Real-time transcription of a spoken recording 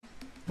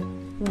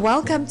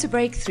Welcome to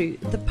Breakthrough,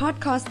 the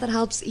podcast that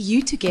helps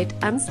you to get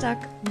unstuck,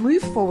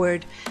 move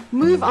forward,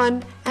 move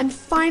on, and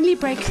finally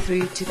break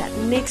through to that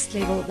next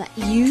level that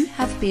you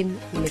have been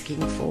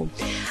looking for.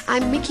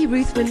 I'm Mickey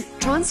Ruthman,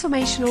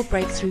 transformational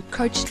breakthrough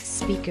coach,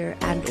 speaker,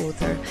 and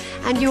author,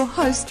 and your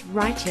host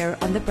right here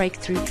on the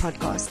Breakthrough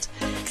podcast.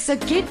 So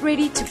get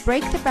ready to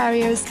break the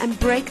barriers and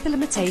break the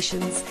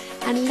limitations,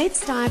 and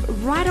let's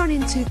dive right on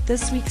into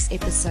this week's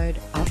episode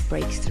of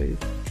Breakthrough.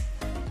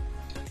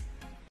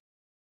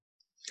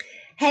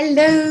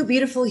 Hello,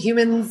 beautiful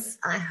humans.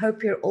 I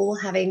hope you're all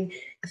having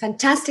a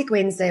fantastic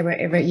Wednesday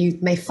wherever you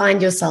may find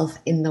yourself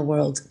in the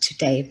world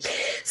today.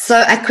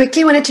 So I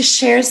quickly wanted to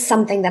share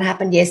something that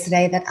happened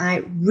yesterday that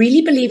I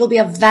really believe will be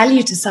of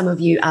value to some of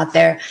you out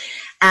there.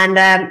 And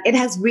it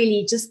has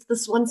really just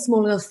this one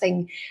small little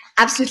thing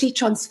absolutely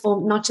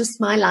transformed not just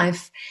my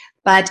life,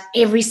 but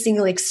every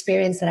single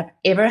experience that I've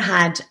ever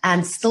had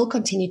and still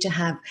continue to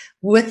have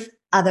with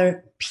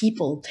other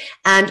people.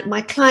 And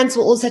my clients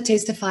will also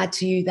testify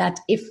to you that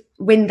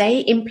when they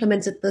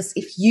implemented this,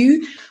 if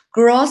you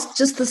grasp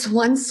just this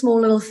one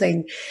small little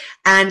thing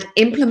and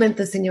implement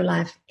this in your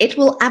life, it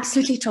will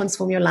absolutely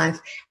transform your life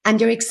and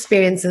your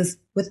experiences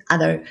with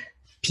other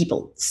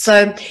people.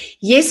 So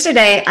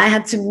yesterday I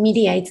had to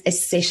mediate a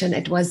session.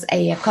 It was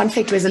a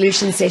conflict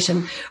resolution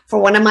session for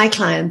one of my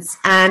clients.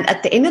 And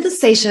at the end of the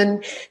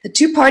session, the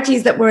two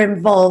parties that were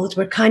involved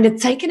were kind of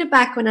taken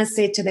aback when I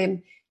said to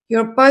them,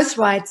 "You're both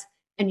right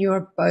and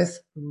you're both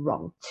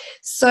wrong."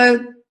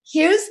 So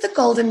here's the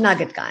golden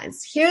nugget,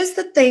 guys. Here's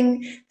the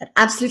thing that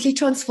absolutely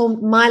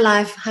transformed my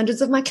life,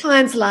 hundreds of my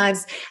clients'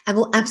 lives, and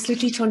will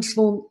absolutely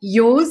transform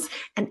yours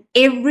and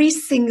every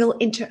single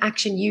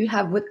interaction you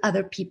have with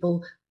other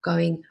people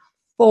going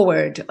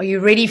forward. Are you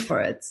ready for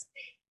it?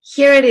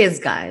 Here it is,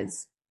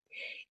 guys.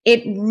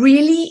 It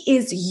really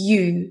is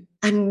you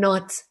and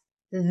not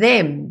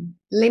them.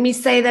 Let me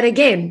say that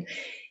again.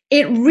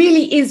 It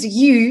really is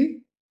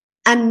you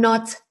and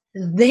not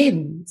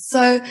them.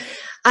 So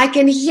I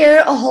can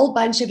hear a whole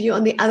bunch of you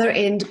on the other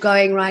end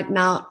going right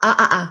now,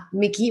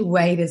 Mickey,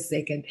 wait a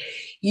second.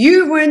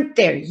 You weren't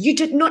there. You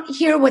did not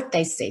hear what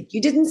they said. You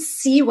didn't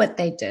see what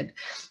they did.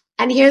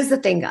 And here's the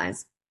thing,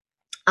 guys.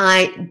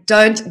 I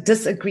don't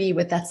disagree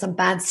with that. Some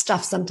bad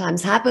stuff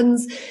sometimes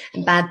happens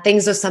and bad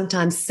things are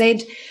sometimes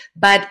said.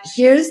 But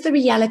here's the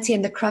reality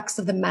and the crux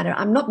of the matter.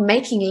 I'm not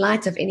making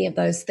light of any of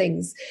those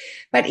things.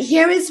 But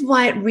here is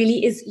why it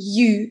really is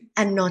you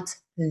and not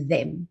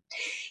them.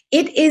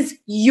 It is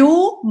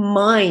your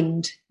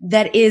mind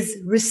that is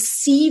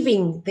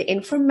receiving the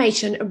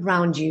information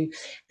around you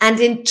and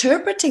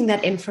interpreting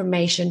that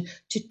information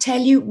to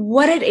tell you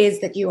what it is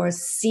that you are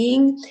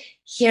seeing,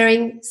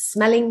 hearing,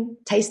 smelling,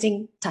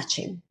 tasting,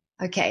 touching.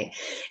 Okay.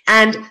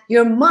 And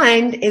your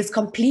mind is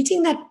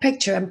completing that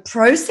picture and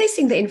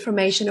processing the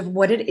information of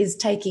what it is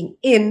taking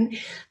in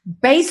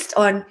based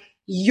on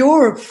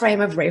your frame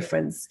of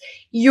reference,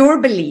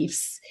 your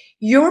beliefs,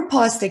 your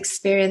past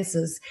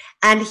experiences.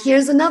 And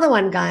here's another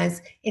one,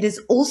 guys. It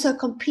is also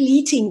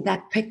completing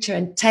that picture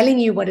and telling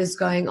you what is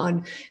going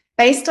on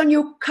based on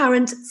your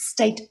current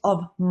state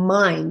of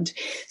mind.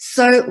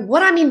 So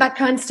what I mean by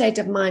current state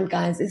of mind,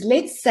 guys, is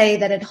let's say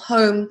that at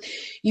home,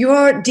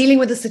 you're dealing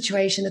with a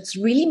situation that's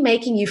really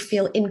making you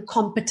feel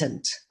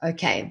incompetent.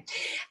 Okay.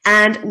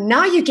 And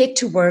now you get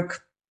to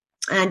work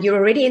and you're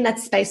already in that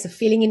space of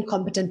feeling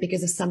incompetent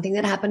because of something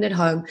that happened at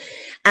home.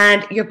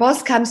 And your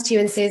boss comes to you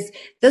and says,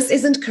 "This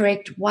isn't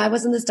correct. Why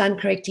wasn't this done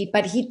correctly?"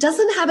 But he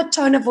doesn't have a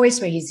tone of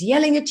voice where he's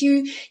yelling at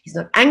you. He's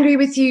not angry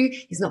with you.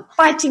 He's not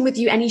fighting with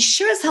you. And he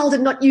sure as hell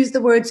did not use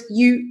the words,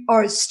 "You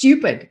are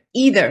stupid,"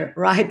 either,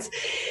 right?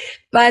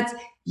 But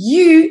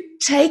you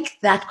take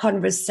that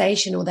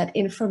conversation or that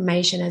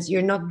information as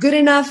you're not good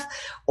enough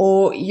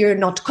or you're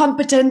not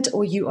competent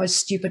or you are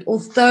stupid,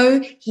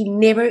 although he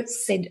never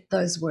said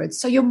those words.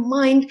 So your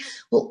mind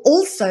will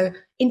also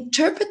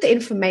interpret the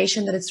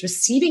information that it's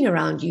receiving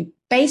around you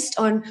based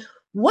on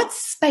what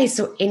space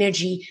or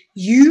energy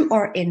you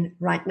are in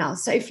right now.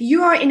 So if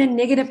you are in a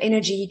negative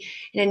energy,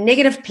 in a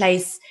negative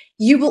place,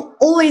 you will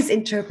always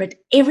interpret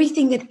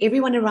everything that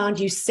everyone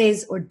around you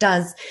says or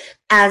does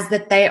as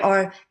that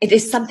it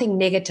is something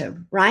negative,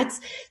 right?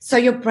 So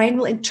your brain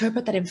will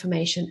interpret that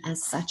information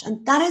as such.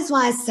 And that is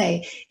why I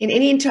say in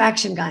any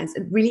interaction, guys,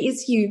 it really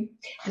is you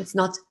and it's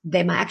not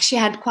them. I actually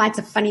had quite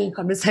a funny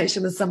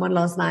conversation with someone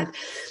last night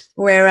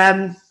where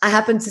I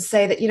happened to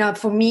say that,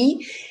 for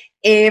me,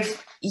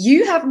 if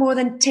you have more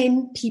than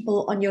 10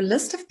 people on your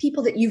list of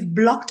people that you've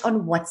blocked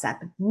on WhatsApp,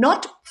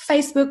 not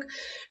Facebook,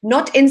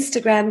 not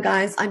Instagram,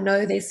 guys. I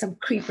know there's some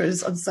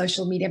creepers on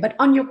social media, but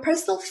on your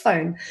personal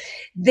phone,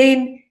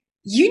 then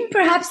you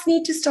perhaps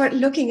need to start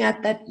looking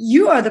at that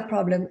you are the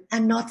problem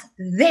and not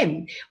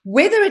them.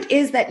 Whether it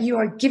is that you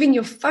are giving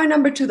your phone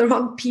number to the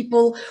wrong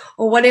people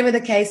or whatever the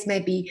case may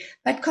be,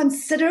 but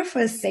consider for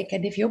a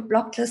second if your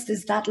block list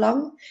is that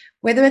long,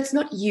 whether it's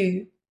not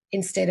you,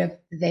 instead of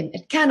them.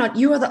 It cannot.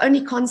 You are the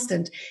only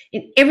constant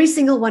in every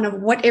single one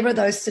of whatever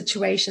those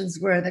situations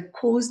were that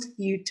caused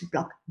you to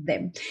block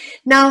them.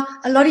 Now,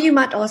 a lot of you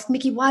might ask,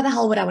 Mickey, why the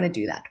hell would I want to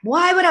do that?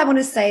 Why would I want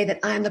to say that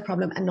I am the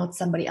problem and not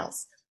somebody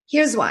else?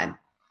 Here's why.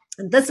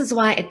 And this is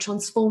why it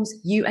transforms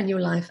you and your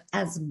life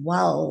as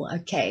well,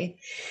 okay?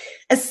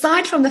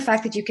 Aside from the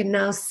fact that you can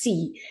now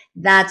see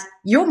that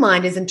your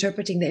mind is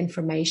interpreting the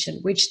information,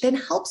 which then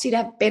helps you to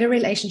have better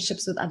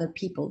relationships with other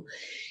people.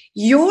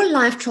 Your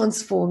life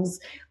transforms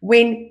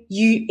when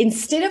you,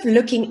 instead of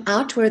looking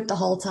outward the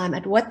whole time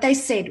at what they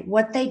said,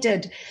 what they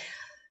did,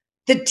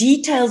 the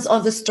details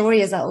of the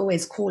story, as I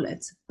always call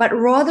it, but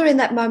rather in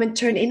that moment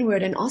turn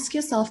inward and ask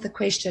yourself the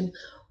question,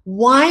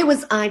 why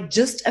was I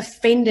just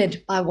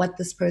offended by what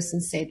this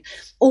person said?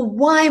 Or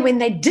why, when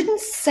they didn't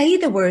say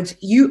the words,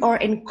 you are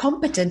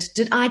incompetent,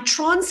 did I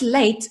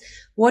translate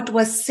what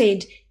was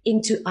said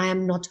into I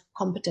am not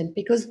competent?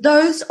 Because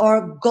those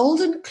are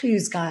golden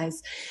clues,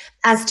 guys,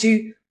 as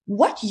to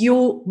what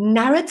your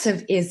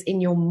narrative is in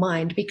your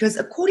mind, because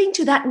according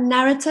to that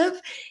narrative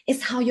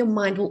is how your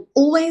mind will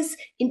always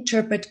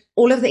interpret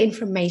all of the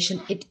information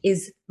it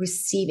is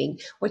receiving,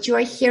 what you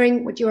are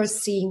hearing, what you are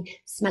seeing,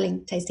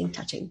 smelling, tasting,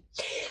 touching.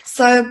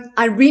 So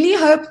I really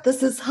hope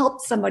this has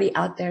helped somebody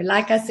out there.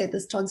 Like I said,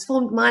 this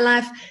transformed my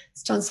life.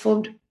 It's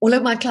transformed all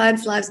of my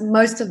clients' lives.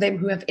 Most of them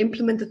who have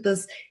implemented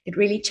this, it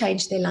really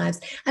changed their lives.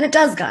 And it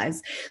does,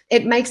 guys.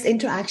 It makes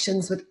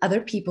interactions with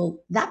other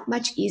people that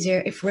much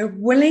easier if we're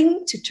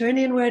willing to turn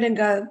inward and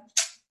go,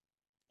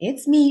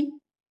 it's me,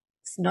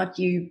 it's not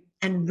you,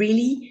 and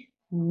really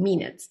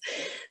mean it.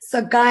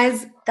 So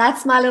guys,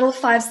 that's my little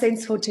 5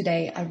 cents for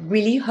today. I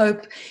really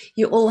hope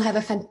you all have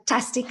a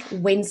fantastic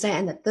Wednesday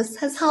and that this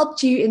has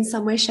helped you in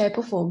some way, shape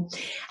or form.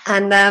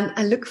 And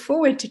I look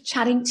forward to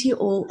chatting to you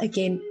all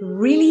again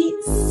really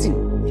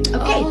soon.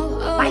 Okay,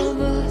 bye.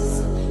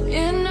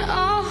 In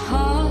our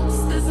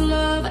hearts, there's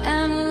love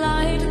and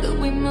light that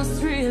we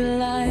must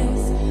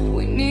realize.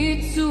 We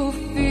need to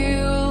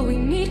feel, we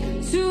need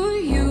to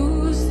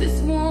use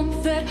this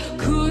warmth that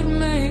could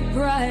make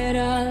bright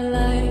our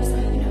lives.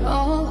 In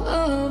all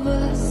of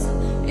us,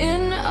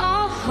 in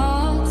our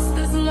hearts,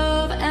 there's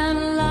love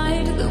and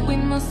light that we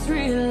must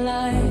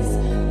realize.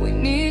 We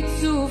need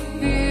to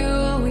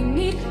feel, we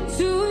need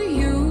to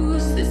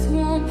use this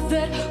warmth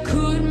that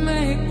could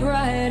make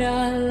bright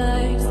our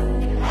lives.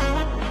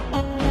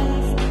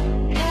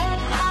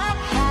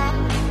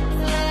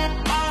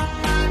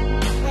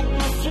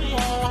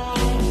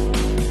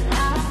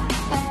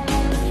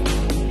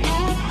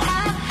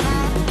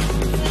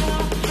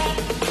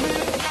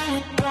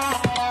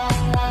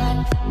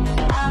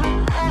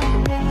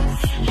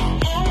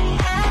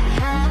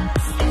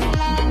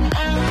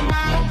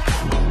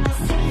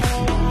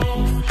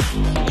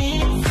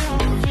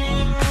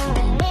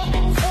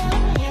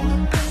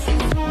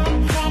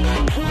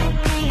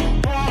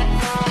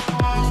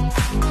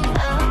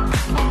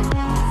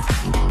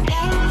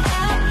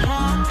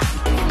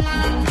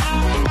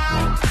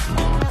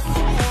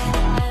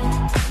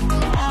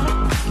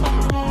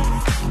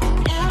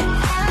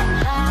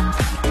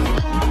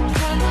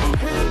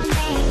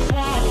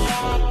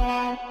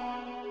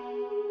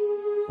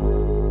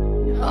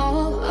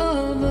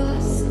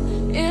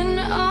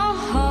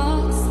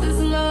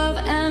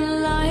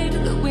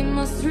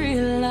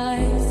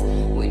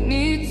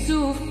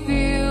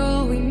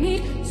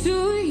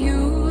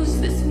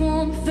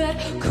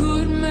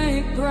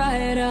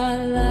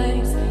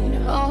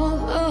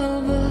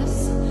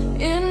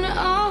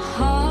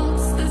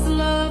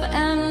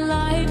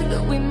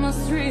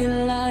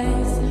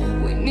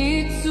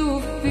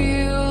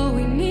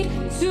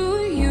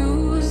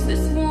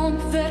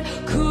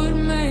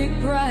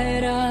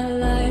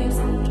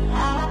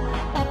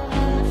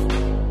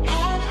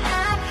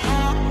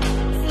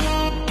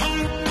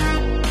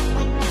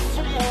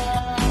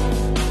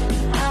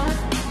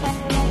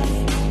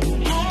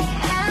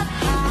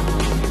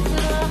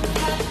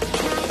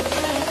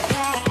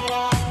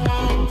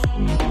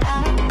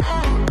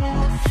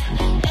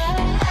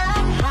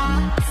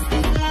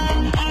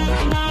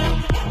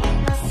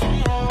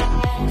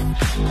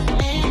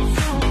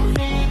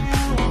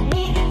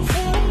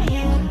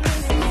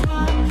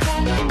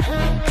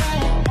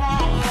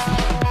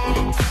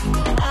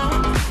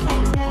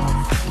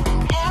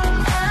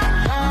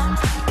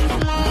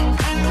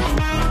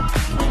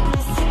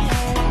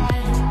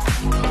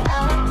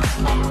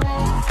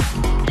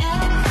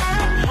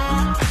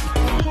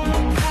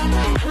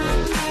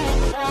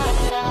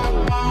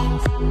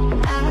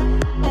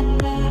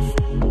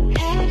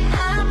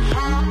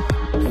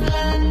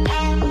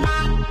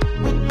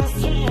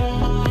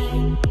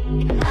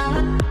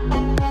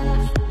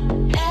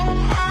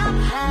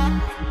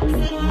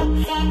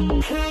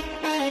 Could